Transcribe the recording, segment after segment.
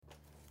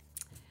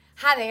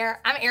Hi there,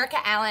 I'm Erica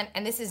Allen,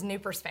 and this is New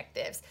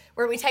Perspectives,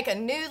 where we take a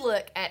new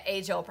look at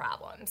age-old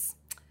problems.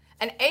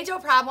 An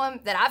age-old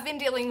problem that I've been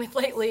dealing with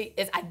lately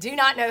is I do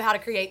not know how to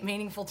create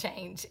meaningful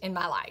change in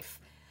my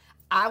life.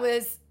 I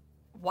was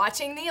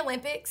watching the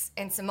Olympics,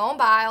 and Simone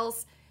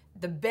Biles,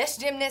 the best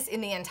gymnast in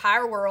the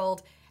entire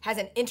world, has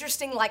an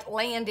interesting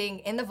landing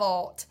in the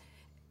vault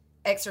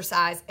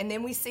exercise, and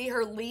then we see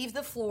her leave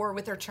the floor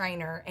with her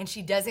trainer, and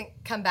she doesn't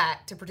come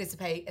back to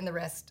participate in the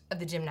rest of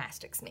the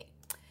gymnastics meet.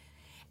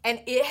 And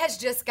it has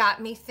just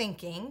got me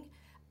thinking,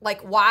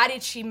 why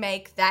did she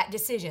make that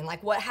decision?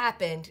 What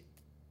happened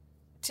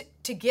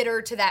to get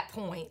her to that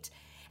point?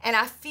 And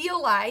I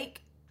feel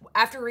like,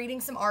 after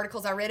reading some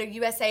articles, I read a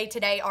USA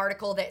Today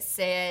article that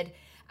said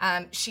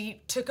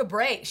she took a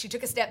break. She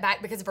took a step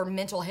back because of her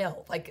mental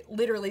health.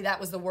 Literally, that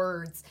was the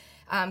words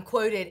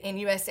quoted in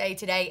USA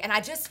Today. And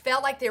I just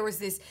felt like there was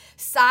this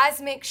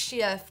seismic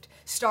shift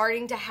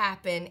starting to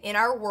happen in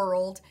our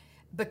world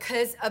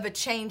because of a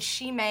change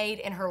she made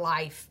in her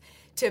life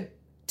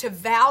to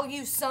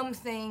value some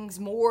things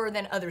more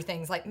than other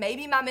things.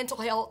 Maybe my mental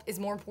health is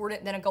more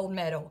important than a gold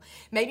medal.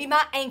 Maybe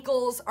my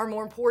ankles are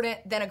more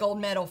important than a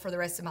gold medal for the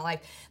rest of my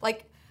life.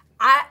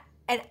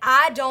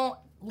 I don't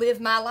live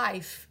my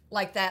life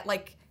like that.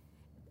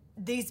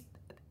 These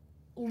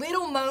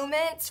little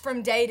moments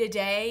from day to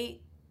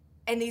day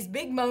and these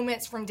big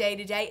moments from day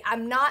to day,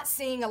 I'm not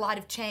seeing a lot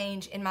of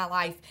change in my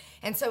life.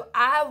 And so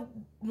I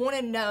want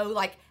to know,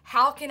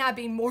 how can I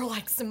be more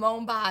like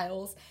Simone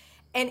Biles?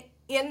 And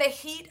in the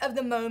heat of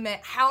the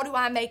moment, how do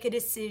I make a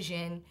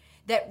decision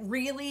that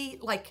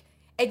really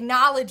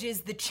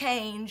acknowledges the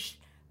changed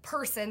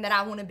person that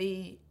I want to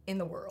be in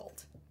the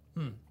world?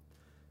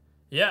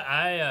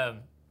 Yeah,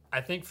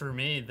 I think for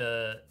me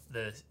the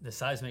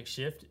seismic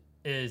shift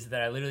is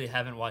that I literally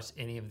haven't watched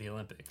any of the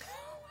Olympics.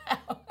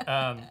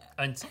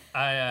 And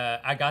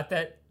I got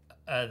that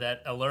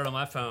alert on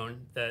my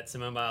phone that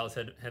Simone Biles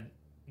had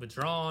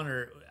withdrawn,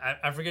 or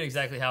I forget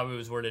exactly how it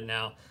was worded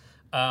now.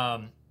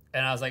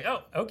 And I was like,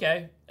 oh,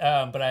 okay.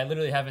 But I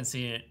literally haven't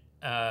seen it,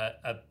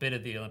 a bit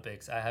of the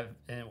Olympics. I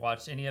haven't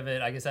watched any of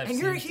it. I guess And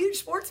you're a huge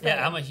sports fan.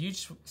 Yeah, I'm a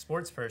huge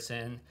sports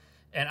person.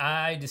 And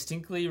I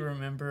distinctly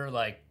remember,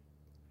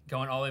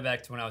 going all the way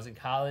back to when I was in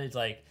college.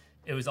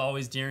 It was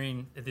always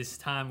during this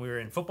time we were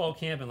in football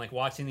camp and,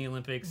 watching the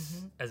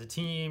Olympics as a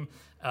team.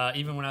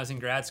 Even when I was in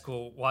grad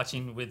school,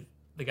 watching with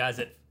the guys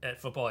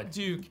at football at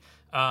Duke.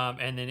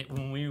 And then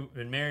when we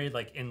were married,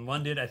 in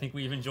London, I think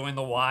we even joined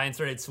the Y and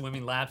started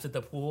swimming laps at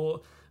the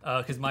pool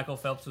because Michael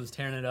Phelps was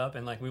tearing it up,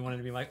 and we wanted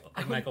to be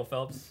Michael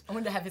Phelps. I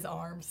wanted to have his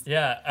arms.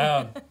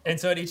 Yeah. And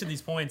so at each of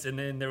these points, and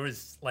then there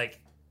was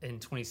in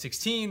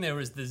 2016, there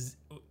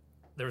was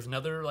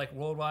another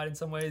worldwide in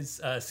some ways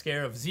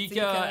scare of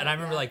Zika, and I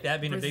remember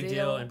that being a big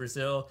deal in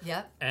Brazil.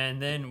 Yep. And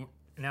then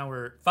now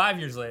we're 5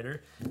 years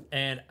later,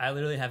 and I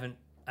literally haven't.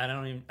 I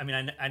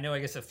know I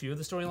guess a few of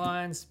the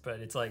storylines,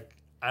 but it's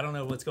I don't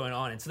know what's going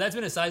on. And so that's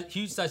been a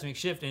huge seismic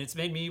shift, and it's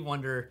made me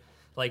wonder,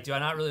 do I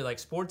not really like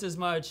sports as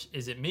much?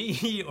 Is it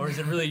me, or is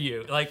it really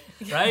you?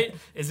 Right?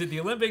 Is it the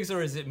Olympics,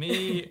 or is it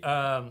me?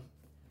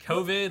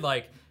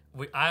 COVID,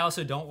 I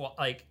also don't,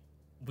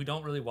 we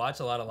don't really watch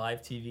a lot of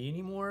live TV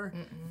anymore.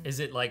 Mm-mm. Is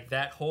it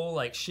that whole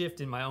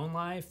shift in my own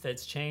life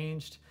that's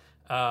changed?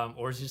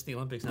 Or is just the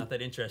Olympics not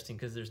that interesting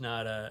because there's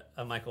not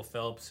a Michael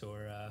Phelps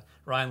or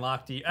Ryan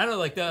Lochte? I don't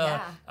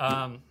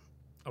know,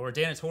 or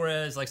Dana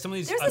Torres, some of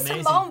these. There's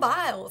amazing. A Simone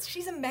Biles.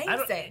 She's amazing.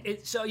 But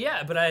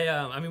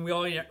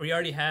we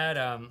already had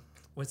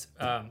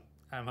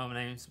my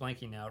name's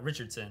blanking now.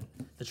 Richardson,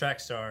 the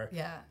track star.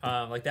 Yeah.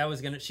 That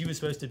was she was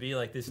supposed to be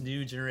this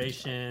new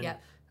generation. Yeah.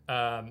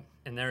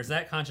 And there was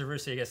that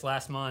controversy, I guess,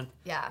 last month.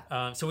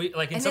 Yeah. So we in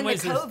and some then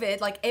ways the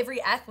COVID,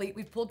 every athlete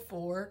we've pulled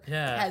for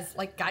has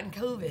gotten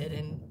COVID,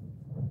 and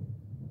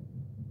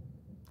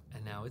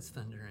now it's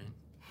thundering.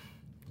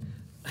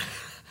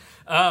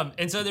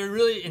 And so there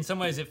really, in some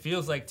ways, it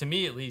feels to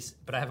me at least,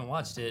 but I haven't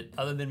watched it.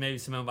 Other than maybe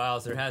Simone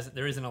Biles,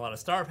 there isn't a lot of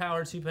star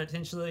power too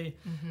potentially.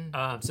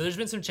 Mm-hmm. So there's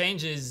been some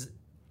changes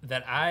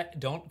that I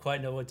don't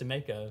quite know what to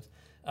make of.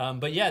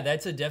 But yeah,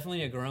 that's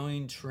definitely a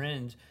growing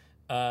trend.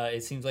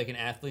 It seems like in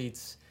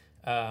athletes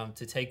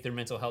to take their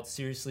mental health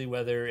seriously,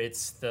 whether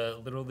it's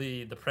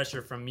literally the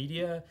pressure from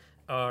media,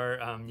 or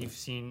you've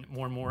seen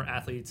more and more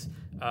athletes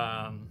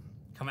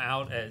come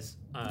out as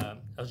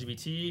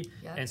LGBT.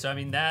 Yeah. And so,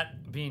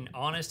 that being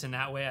honest in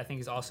that way, I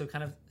think is also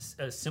kind of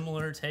a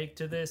similar take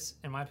to this,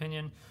 in my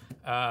opinion.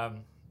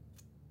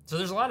 So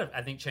there's a lot of,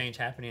 I think, change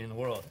happening in the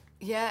world.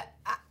 Yeah,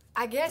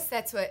 I guess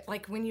that's what,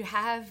 when you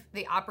have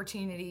the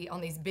opportunity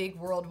on these big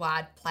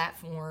worldwide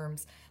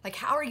platforms,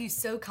 how are you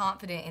so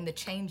confident in the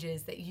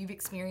changes that you've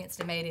experienced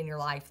and made in your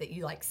life that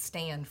you,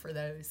 stand for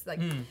those?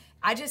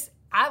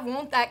 I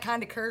want that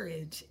kind of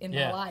courage in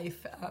my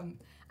life.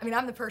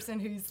 I'm the person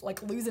who's,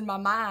 losing my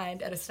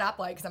mind at a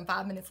stoplight because I'm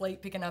 5 minutes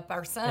late picking up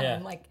our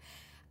son.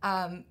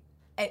 Yeah.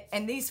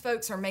 And these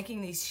folks are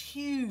making these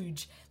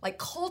huge,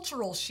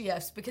 cultural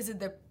shifts because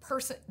of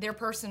their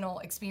personal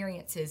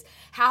experiences.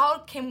 How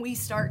can we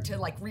start to,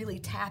 really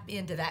tap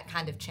into that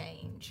kind of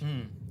change?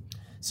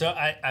 So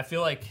I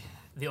feel like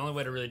the only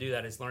way to really do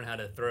that is learn how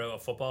to throw a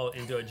football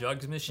into a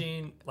jugs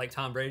machine like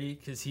Tom Brady,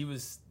 because he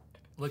was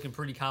looking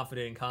pretty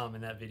confident and calm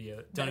in that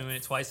video. Done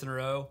it twice in a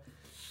row.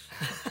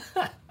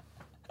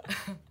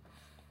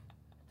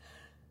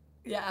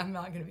 Yeah, I'm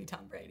not going to be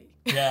Tom Brady.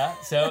 Yeah,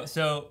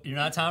 so you're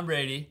not Tom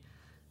Brady.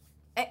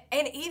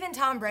 And even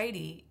Tom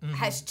Brady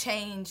has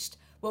changed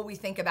what we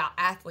think about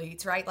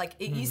athletes, right? Like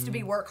it used to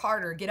be work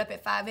harder, get up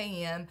at 5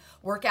 a.m.,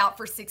 work out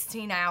for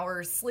 16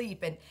 hours,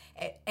 sleep,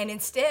 and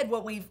instead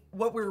what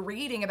we're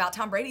reading about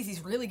Tom Brady is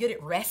he's really good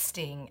at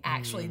resting.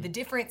 Actually, the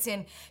difference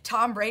in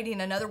Tom Brady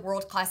and another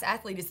world-class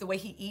athlete is the way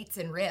he eats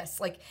and rests.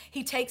 Like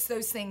he takes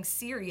those things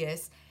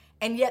serious.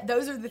 And yet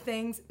those are the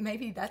things,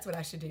 maybe that's what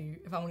I should do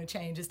if I want to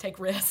change, is take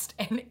rest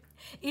and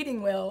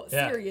eating well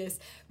serious.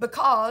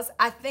 Because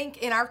I think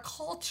in our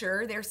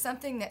culture, there's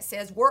something that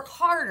says work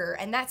harder,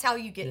 and that's how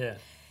you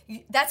get,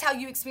 that's how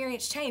you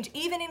experience change.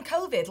 Even in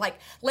COVID, like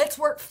let's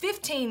work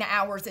 15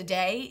 hours a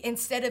day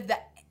instead of the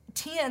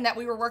 10 that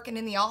we were working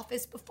in the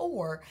office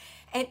before.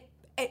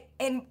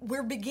 And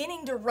we're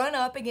beginning to run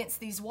up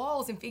against these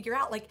walls and figure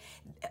out like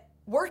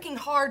working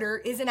harder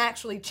isn't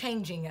actually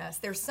changing us.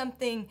 There's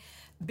something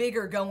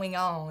bigger going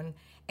on.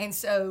 And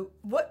so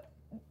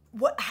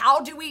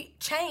how do we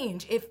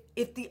change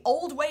if the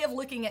old way of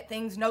looking at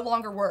things no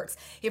longer works?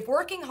 If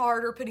working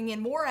harder, putting in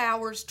more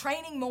hours,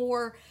 training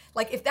more,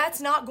 like if that's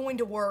not going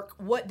to work,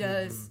 what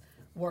does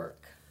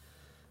work?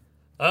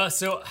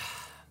 So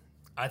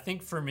I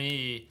think for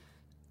me,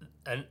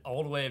 an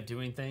old way of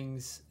doing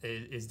things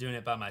is doing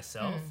it by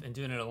myself and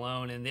doing it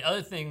alone. And the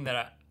other thing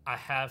that I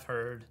have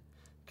heard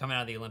coming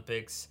out of the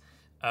Olympics,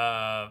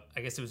 I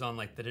guess it was on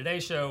like the Today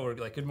Show or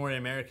like Good Morning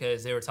America,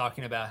 is they were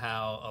talking about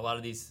how a lot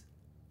of these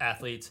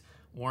athletes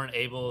weren't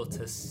able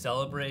to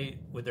celebrate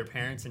with their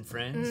parents and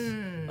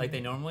friends like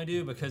they normally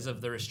do because of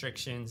the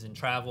restrictions and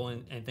travel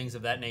and things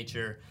of that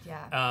nature.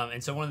 Yeah.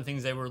 And so one of the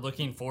things they were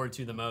looking forward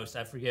to the most,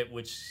 I forget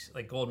which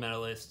like gold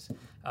medalist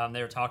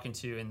they were talking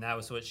to, and that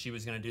was what she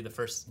was going to do the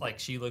first, like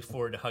she looked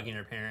forward to hugging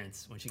her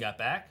parents when she got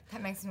back.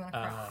 That makes me want to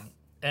cry.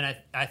 And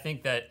I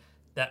think that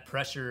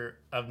pressure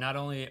of not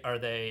only are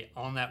they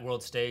on that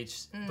world stage,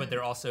 but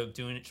they're also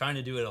trying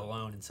to do it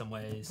alone in some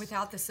ways.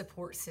 Without the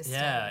support systems.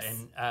 Yeah,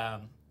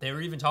 and they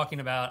were even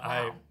talking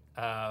about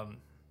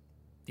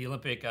the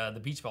Olympic, the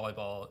beach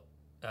volleyball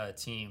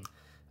team.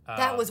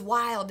 That was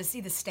wild to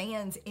see the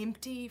stands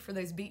empty for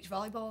those beach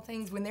volleyball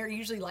things when they're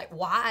usually like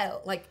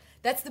wild. Like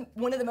that's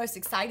one of the most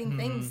exciting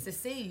things to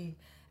see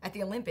at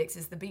the Olympics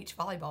is the beach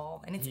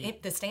volleyball, and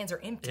the stands are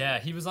empty. Yeah,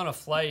 he was on a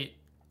flight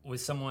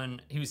with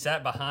someone. He was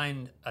sat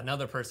behind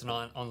another person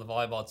on the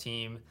volleyball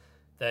team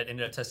that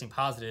ended up testing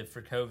positive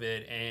for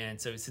COVID, and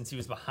so since he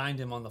was behind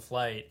him on the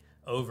flight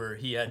over,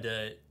 he had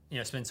to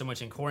spend so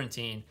much in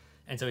quarantine,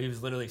 and so he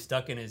was literally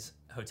stuck in his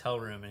hotel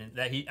room, and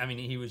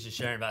he was just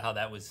sharing about how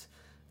that was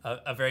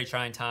a very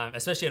trying time,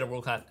 especially at a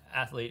world-class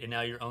athlete, and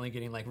now you're only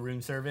getting like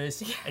room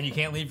service and you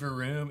can't leave your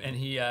room, and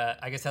he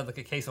I guess had like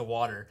a case of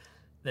water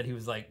that he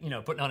was like,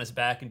 putting on his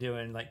back and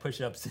doing like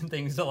push-ups and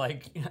things to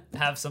like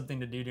have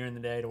something to do during the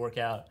day to work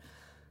out.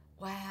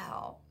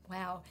 Wow.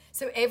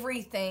 So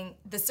everything,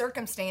 the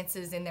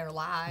circumstances in their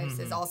lives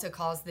has also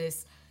caused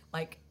this,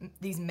 like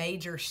these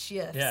major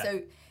shifts. Yeah.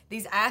 So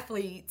these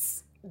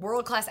athletes,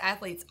 world-class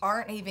athletes,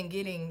 aren't even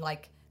getting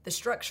like the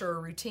structure or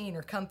routine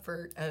or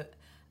comfort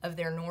of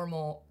their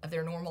normal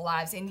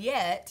lives. And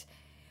yet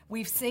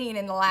we've seen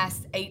in the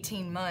last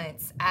 18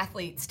 months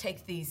athletes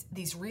take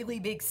these really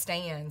big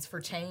stands for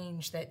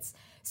change that's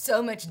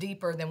so much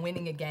deeper than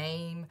winning a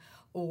game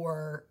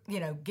or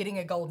getting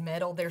a gold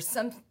medal. There's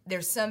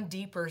some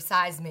deeper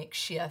seismic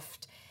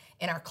shift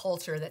in our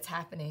culture that's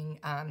happening,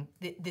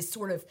 this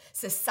sort of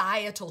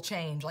societal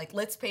change. Like,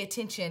 let's pay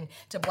attention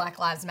to Black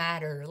Lives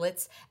Matter.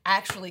 Let's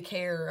actually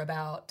care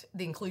about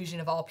the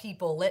inclusion of all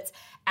people. Let's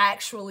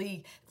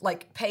actually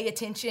like pay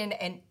attention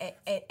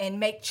and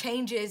make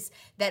changes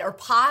that are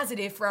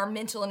positive for our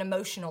mental and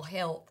emotional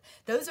health.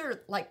 Those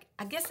are like,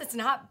 I guess it's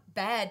not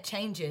bad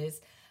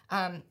changes.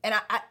 And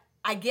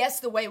I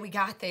guess the way we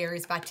got there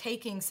is by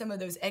taking some of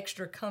those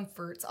extra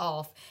comforts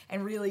off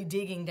and really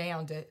digging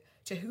down to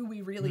who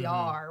we really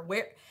are.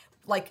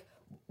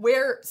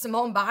 Where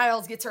Simone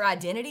Biles gets her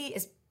identity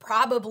is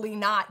probably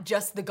not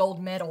just the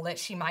gold medal that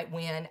she might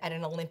win at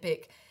an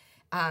Olympic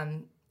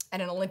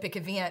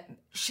event.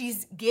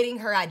 She's getting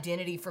her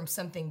identity from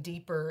something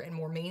deeper and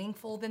more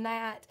meaningful than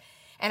that.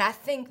 And I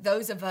think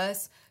those of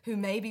us who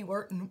maybe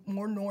work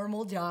more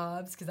normal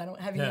jobs, because I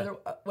don't have any other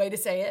way to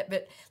say it,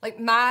 but like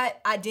my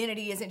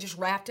identity isn't just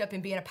wrapped up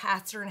in being a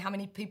pastor and how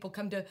many people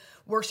come to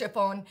worship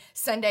on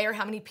Sunday or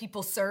how many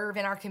people serve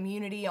in our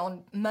community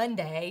on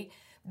Monday,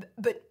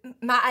 But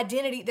my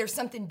identity, there's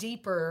something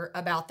deeper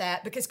about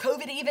that, because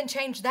COVID even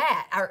changed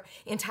that. Our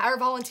entire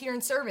volunteer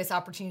and service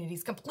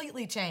opportunities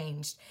completely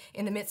changed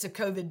in the midst of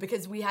COVID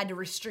because we had to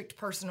restrict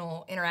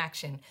personal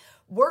interaction.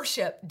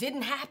 Worship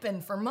didn't happen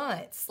for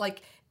months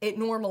like it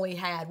normally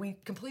had. We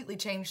completely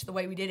changed the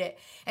way we did it.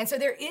 And so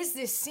there is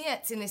this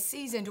sense in this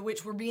season to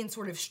which we're being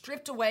sort of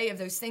stripped away of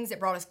those things that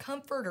brought us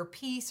comfort or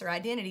peace or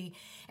identity,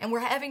 and we're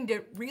having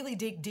to really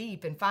dig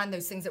deep and find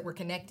those things that we're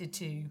connected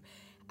to.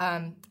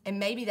 And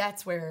maybe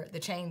that's where the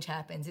change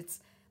happens.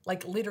 It's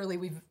like literally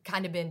we've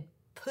kind of been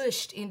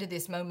pushed into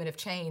this moment of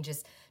change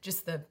as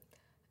just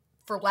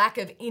for lack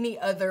of any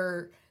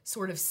other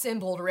sort of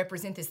symbol to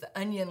represent this, the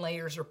onion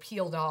layers are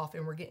peeled off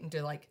and we're getting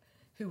to like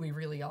who we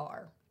really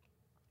are.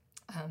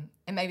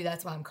 And maybe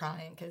that's why I'm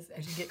crying, because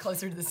as you get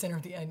closer to the center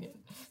of the onion,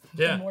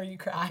 the more you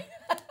cry.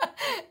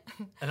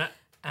 and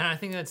I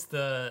think that's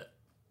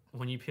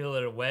when you peel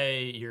it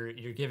away,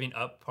 you're giving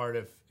up part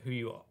of who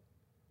you are.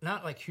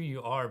 Not like who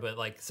you are, but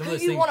like some of those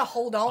things you want to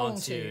hold on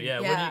to.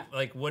 Yeah.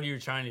 What are you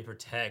trying to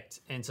protect?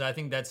 And so I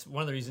think that's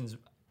one of the reasons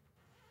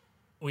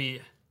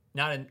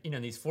not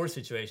in these forced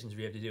situations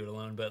we have to do it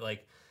alone, but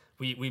like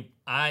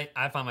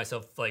I find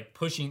myself like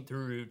pushing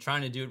through,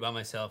 trying to do it by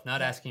myself,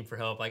 not asking for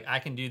help. Like I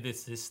can do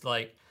this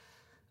like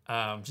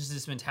just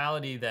this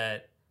mentality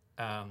that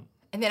and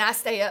then I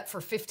stay up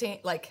for 15,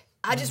 like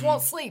I just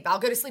won't sleep. I'll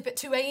go to sleep at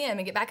 2 a.m.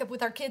 and get back up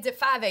with our kids at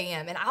 5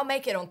 a.m. and I'll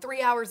make it on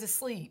 3 hours of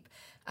sleep.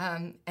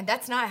 And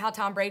that's not how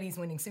Tom Brady's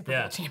winning Super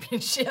Bowl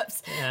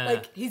championships. Yeah.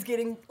 Like he's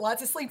getting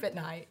lots of sleep at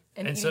night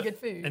and eating good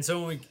food. And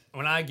so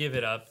when I give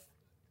it up,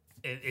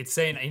 it's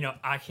saying,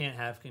 I can't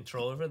have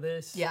control over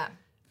this. Yeah.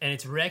 And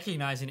it's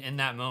recognizing in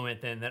that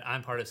moment then that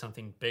I'm part of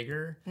something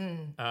bigger,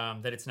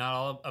 that it's not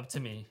all up to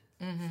me.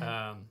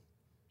 Mm-hmm.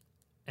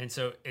 And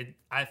so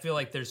I feel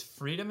like there's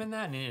freedom in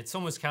that, and it's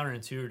almost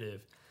counterintuitive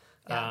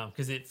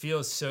because it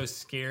feels so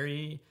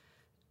scary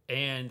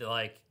and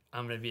like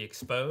I'm going to be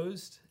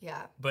exposed.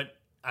 Yeah. But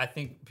I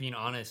think being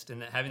honest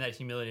and having that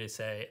humility to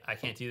say, I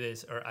can't do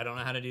this or I don't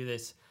know how to do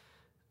this,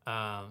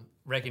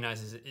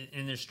 recognizes it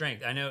in their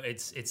strength. I know it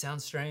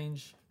sounds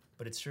strange,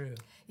 but it's true.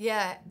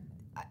 Yeah.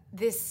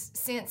 This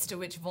sense to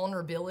which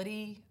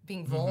vulnerability,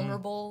 being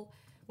vulnerable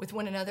with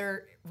one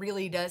another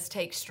really does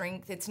take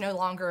strength. It's no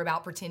longer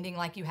about pretending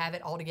like you have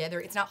it all together.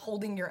 It's not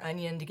holding your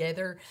onion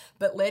together,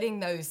 but letting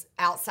those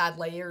outside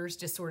layers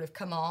just sort of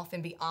come off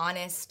and be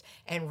honest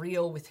and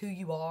real with who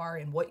you are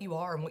and what you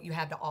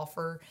have to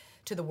offer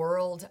to the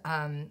world.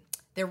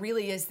 There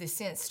really is this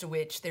sense to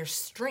which there's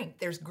strength.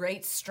 There's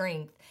great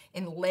strength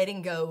in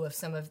letting go of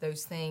some of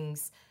those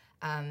things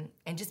and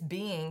just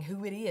being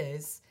who it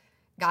is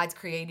God's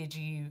created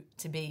you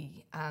to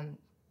be.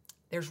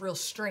 There's real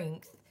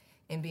strength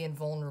in being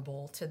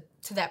vulnerable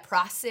to that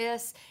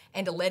process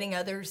and to letting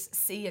others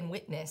see and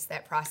witness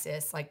that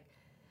process. Like,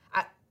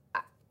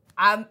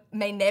 I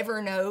may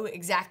never know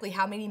exactly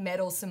how many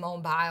medals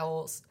Simone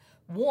Biles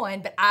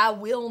won, but I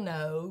will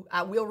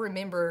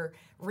remember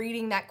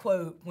reading that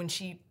quote when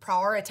she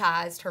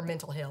prioritized her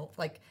mental health.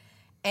 Like,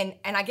 and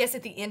I guess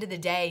at the end of the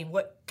day,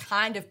 what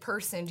kind of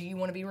person do you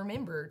want to be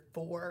remembered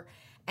for?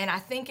 And I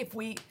think if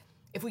we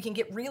can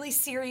get really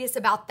serious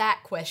about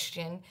that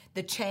question,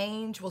 the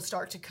change will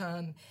start to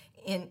come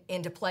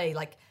into play.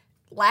 Like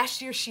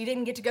last year, she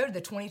didn't get to go to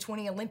the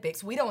 2020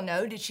 Olympics. We don't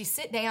know. Did she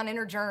sit down in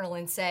her journal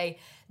and say,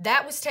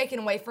 that was taken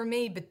away from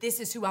me, but this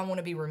is who I want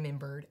to be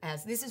remembered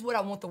as. This is what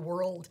I want the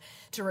world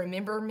to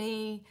remember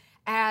me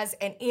as.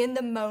 And in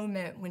the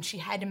moment when she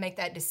had to make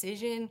that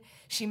decision,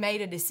 she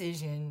made a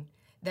decision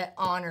that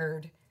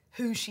honored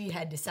who she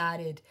had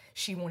decided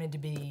she wanted to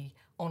be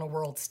on a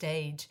world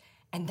stage.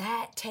 And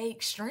that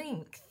takes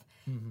strength.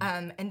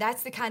 And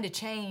that's the kind of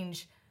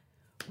change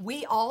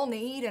we all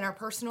need in our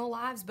personal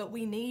lives, but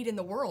we need in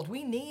the world.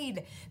 We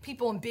need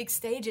people on big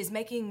stages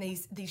making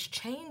these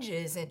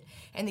changes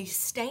and these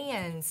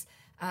stands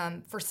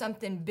for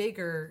something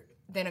bigger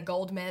than a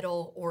gold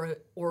medal or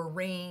a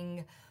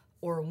ring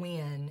or a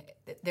win.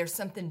 There's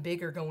something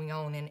bigger going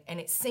on. And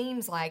it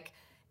seems like,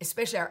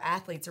 especially our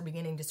athletes are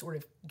beginning to sort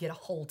of get a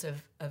hold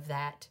of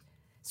that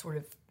sort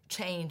of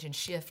change and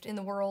shift in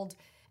the world.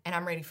 And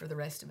I'm ready for the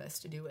rest of us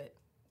to do it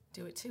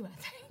too, I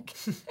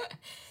think.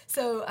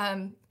 So,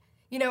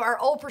 our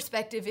old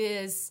perspective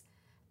is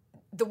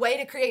the way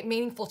to create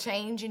meaningful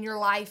change in your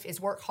life is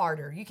work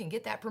harder. You can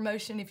get that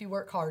promotion if you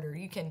work harder.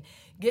 You can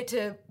get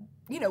to,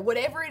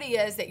 whatever it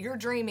is that you're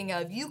dreaming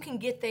of, you can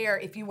get there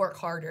if you work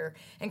harder.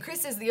 And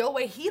Chris says the old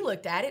way he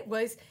looked at it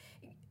was,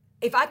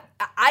 if I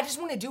just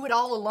want to do it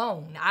all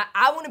alone.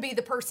 I want to be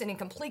the person in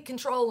complete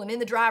control and in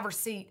the driver's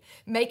seat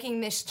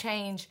making this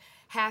change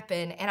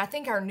happen. And I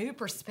think our new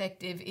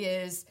perspective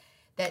is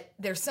that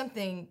there's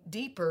something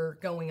deeper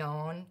going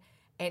on,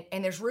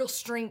 and there's real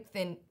strength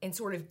in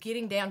sort of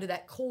getting down to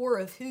that core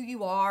of who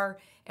you are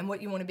and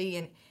what you want to be.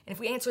 And if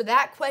we answer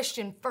that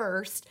question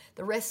first,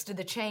 the rest of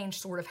the change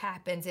sort of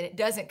happens, and it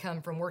doesn't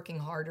come from working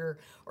harder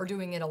or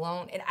doing it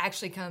alone. It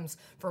actually comes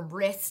from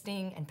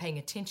resting and paying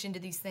attention to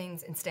these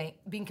things and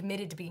being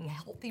committed to being a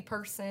healthy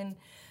person,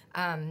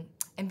 and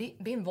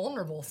being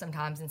vulnerable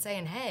sometimes and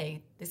saying,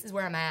 hey, this is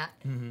where I'm at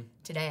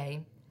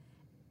today.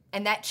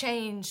 And that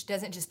change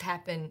doesn't just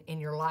happen in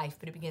your life,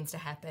 but it begins to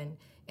happen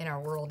in our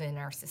world and in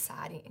our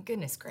society. And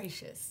goodness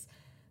gracious,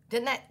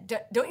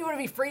 don't you want to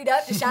be freed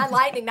up to shine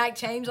light and ignite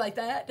change like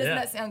that? Doesn't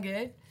that sound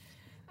good?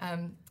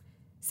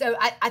 So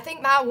I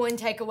think my one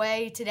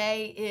takeaway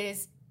today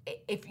is,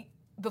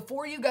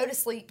 before you go to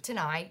sleep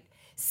tonight,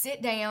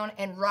 sit down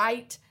and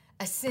write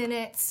a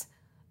sentence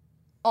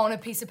on a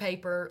piece of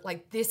paper,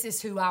 like, this is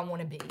who I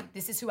want to be.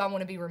 This is who I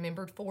want to be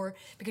remembered for,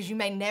 because you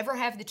may never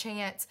have the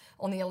chance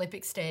on the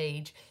Olympic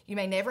stage. You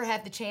may never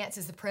have the chance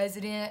as the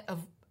president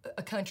of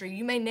a country.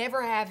 You may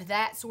never have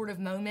that sort of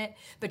moment,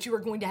 but you are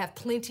going to have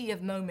plenty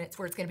of moments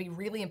where it's going to be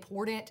really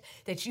important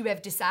that you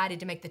have decided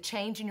to make the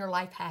change in your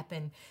life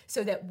happen,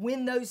 so that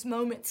when those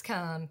moments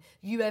come,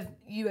 you have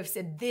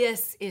said,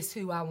 this is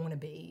who I want to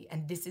be,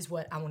 and this is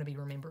what I want to be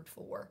remembered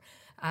for.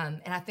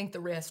 And I think the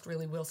rest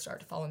really will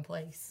start to fall in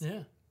place.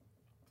 Yeah.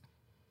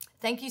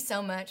 Thank you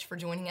so much for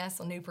joining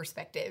us on New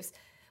Perspectives.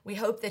 We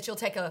hope that you'll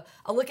take a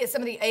look at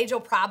some of the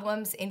age-old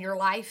problems in your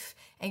life,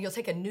 and you'll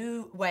take a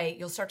new way.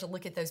 You'll start to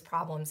look at those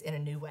problems in a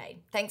new way.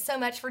 Thanks so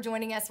much for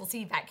joining us. We'll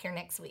see you back here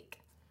next week.